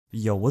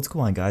Yo, what's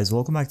going on guys?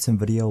 Welcome back to some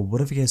video. What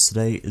if you guys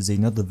today is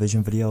another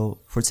vision video.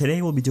 For today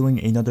we'll be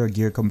doing another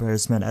gear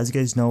comparison. As you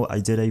guys know,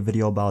 I did a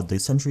video about the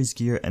Sentry's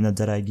gear and the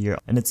Deadeye gear,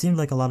 and it seemed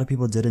like a lot of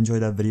people did enjoy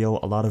that video.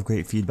 A lot of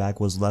great feedback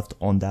was left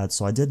on that,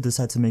 so I did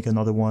decide to make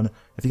another one.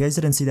 If you guys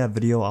didn't see that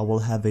video, I will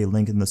have a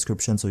link in the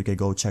description so you can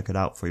go check it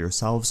out for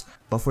yourselves.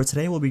 But for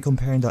today we'll be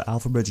comparing the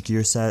Alpha Bridge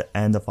gear set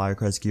and the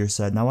Firecrest gear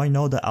set. Now I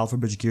know the Alpha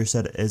Bridge gear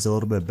set is a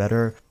little bit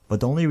better, but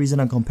the only reason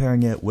I'm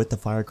comparing it with the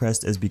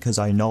Firecrest is because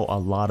I know a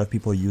lot of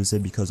people use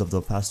it because of the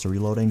faster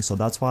reloading, so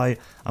that's why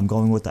I'm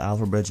going with the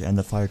Alpha Bridge and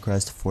the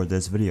Firecrest for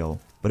this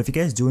video. But if you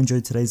guys do enjoy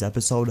today's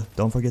episode,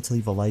 don't forget to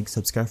leave a like,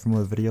 subscribe for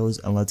more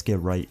videos, and let's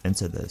get right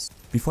into this.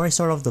 Before I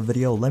start off the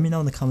video, let me know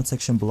in the comment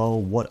section below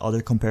what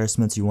other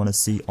comparisons you want to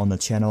see on the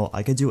channel.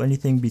 I could do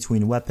anything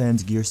between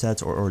weapons, gear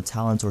sets, or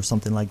talents or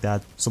something like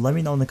that. So let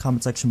me know in the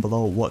comment section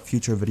below what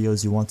future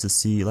videos you want to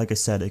see. Like I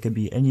said, it could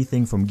be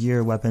anything from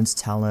gear, weapons,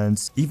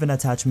 talents, even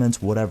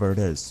attachments, whatever it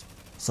is.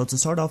 So to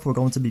start off, we're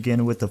going to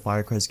begin with the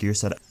Firecrest gear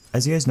set.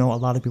 As you guys know, a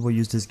lot of people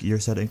use this gear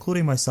set,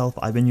 including myself.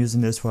 I've been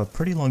using this for a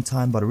pretty long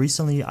time, but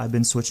recently I've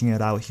been switching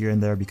it out here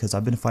and there because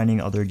I've been finding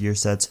other gear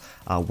sets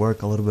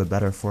work a little bit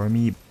better for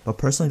me. But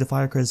personally, the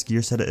Firecrest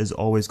gear set is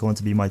always going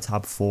to be my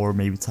top 4,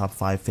 maybe top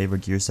 5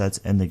 favorite gear sets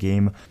in the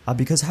game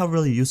because how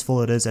really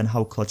useful it is and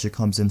how clutch it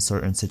comes in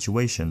certain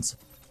situations.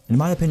 In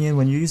my opinion,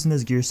 when you're using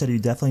this gear set, you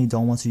definitely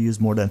don't want to use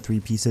more than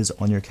 3 pieces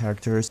on your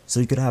characters. So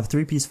you could have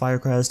 3-piece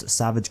Firecrest,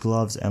 Savage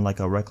Gloves, and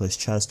like a Reckless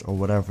Chest or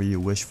whatever you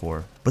wish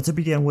for. But to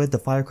begin with, the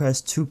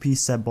Firecrest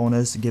 2-piece set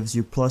bonus gives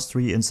you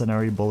 +3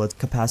 incendiary bullet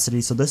capacity.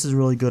 So this is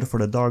really good for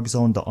the dark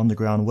zone, the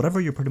underground, whatever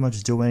you're pretty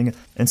much doing.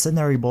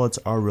 Incendiary bullets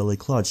are really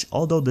clutch.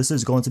 Although this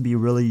is going to be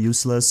really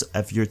useless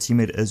if your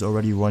teammate is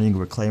already running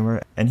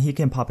Reclaimer and he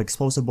can pop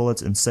explosive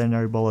bullets,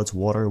 incendiary bullets,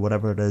 water,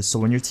 whatever it is. So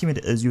when your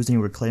teammate is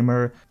using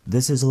Reclaimer,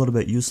 this is a little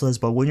bit useless.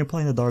 But when you're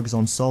playing the dark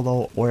zone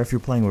solo or if you're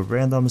playing with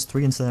randoms,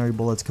 3 incendiary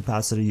bullets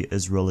capacity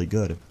is really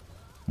good.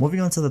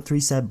 Moving on to the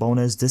 3 set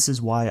bonus, this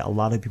is why a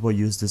lot of people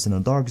use this in the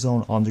dark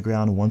zone,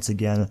 underground, once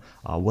again,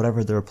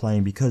 whatever they're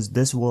playing, because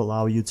this will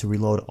allow you to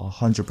reload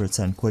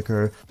 100%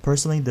 quicker.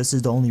 Personally, this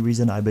is the only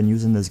reason I've been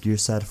using this gear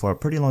set for a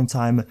pretty long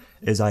time,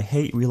 is I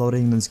hate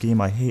reloading in this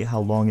game. I hate how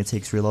long it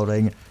takes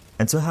reloading.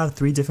 And to have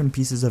 3 different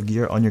pieces of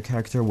gear on your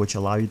character which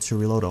allow you to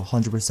reload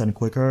 100%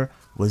 quicker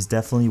was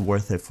definitely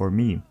worth it for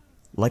me.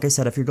 Like I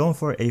said, if you're going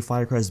for a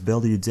Firecrest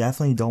build, you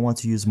definitely don't want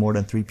to use more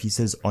than 3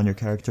 pieces on your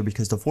character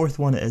because the 4th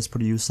one is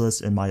pretty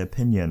useless in my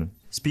opinion.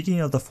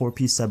 Speaking of the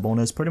 4-piece set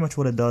bonus, pretty much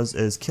what it does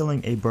is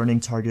killing a burning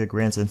target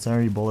grants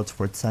incendiary bullets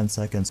for 10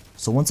 seconds.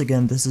 So once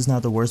again, this is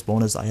not the worst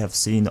bonus I have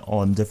seen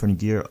on different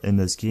gear in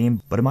this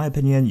game, but in my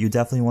opinion, you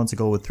definitely want to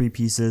go with 3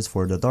 pieces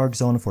for the dark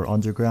zone, for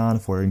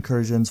underground, for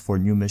incursions, for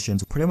new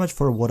missions, pretty much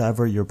for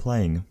whatever you're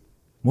playing.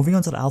 Moving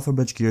on to the Alpha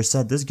Bridge gear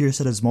set, this gear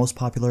set is most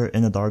popular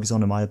in the dark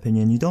zone in my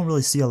opinion. You don't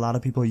really see a lot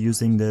of people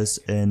using this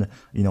in,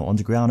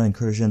 underground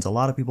incursions. A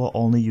lot of people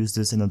only use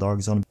this in the dark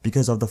zone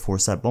because of the 4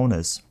 set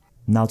bonus.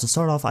 Now to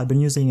start off, I've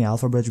been using an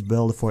Alpha Bridge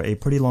build for a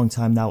pretty long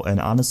time now, and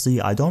honestly,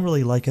 I don't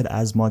really like it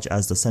as much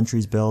as the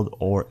Sentry's build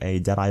or a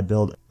Deadeye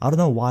build. I don't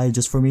know why,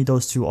 just for me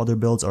those 2 other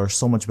builds are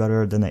so much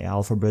better than the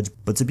Alpha Bridge.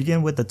 But to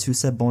begin with, the 2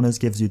 set bonus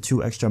gives you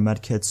 2 extra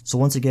medkits, so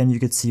once again you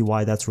could see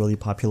why that's really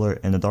popular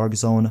in the dark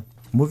zone.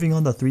 Moving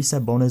on, the 3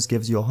 set bonus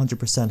gives you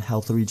 100%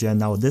 health regen.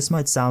 Now this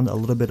might sound a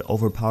little bit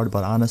overpowered,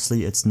 but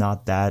honestly it's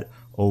not that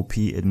OP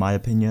in my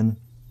opinion.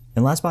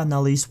 And last but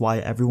not least, why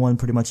everyone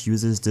pretty much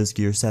uses this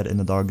gear set in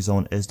the dark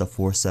zone is the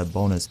 4 set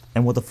bonus.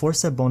 And what the 4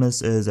 set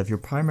bonus is, if your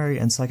primary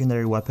and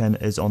secondary weapon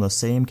is on the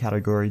same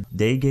category,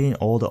 they gain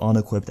all the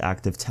unequipped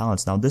active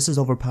talents. Now this is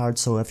overpowered,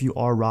 so if you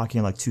are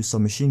rocking like 2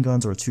 submachine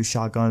guns or 2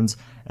 shotguns,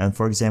 and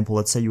for example,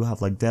 let's say you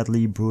have like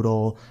deadly,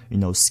 brutal,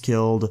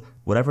 skilled,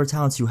 whatever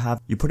talents you have,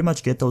 you pretty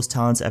much get those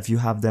talents if you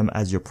have them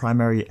as your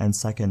primary and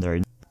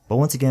secondary. But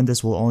once again,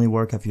 this will only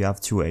work if you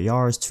have 2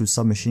 ARs, 2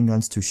 submachine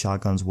guns, 2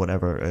 shotguns,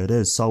 whatever it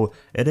is. So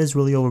it is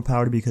really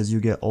overpowered because you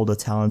get all the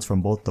talents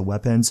from both the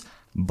weapons.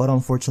 But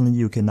unfortunately,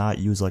 you cannot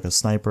use like a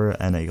sniper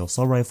and a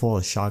assault rifle,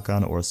 a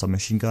shotgun, or a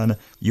submachine gun.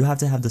 You have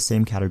to have the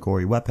same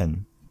category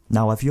weapon.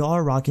 Now, if you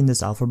are rocking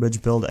this Alpha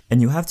Bridge build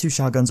and you have 2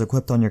 shotguns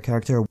equipped on your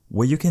character,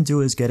 what you can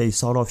do is get a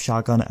sawed-off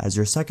shotgun as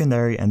your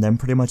secondary, and then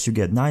pretty much you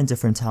get 9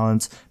 different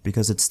talents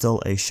because it's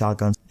still a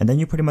shotgun. And then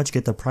you pretty much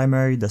get the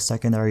primary, the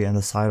secondary, and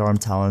the sidearm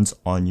talents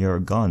on your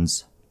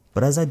guns.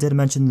 But as I did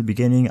mention in the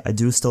beginning, I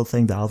do still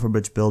think the Alpha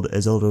Bridge build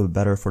is a little bit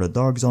better for the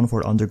dark zone,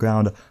 for the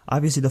underground.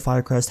 Obviously the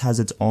Firecrest has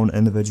its own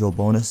individual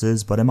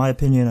bonuses, but in my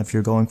opinion, if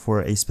you're going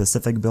for a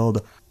specific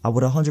build, I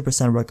would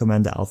 100%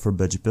 recommend the Alpha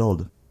Bridge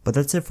build. But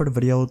that's it for the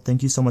video.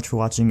 Thank you so much for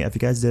watching. If you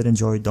guys did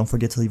enjoy, don't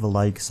forget to leave a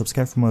like,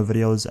 subscribe for more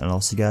videos, and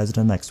I'll see you guys in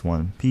the next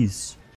one. Peace.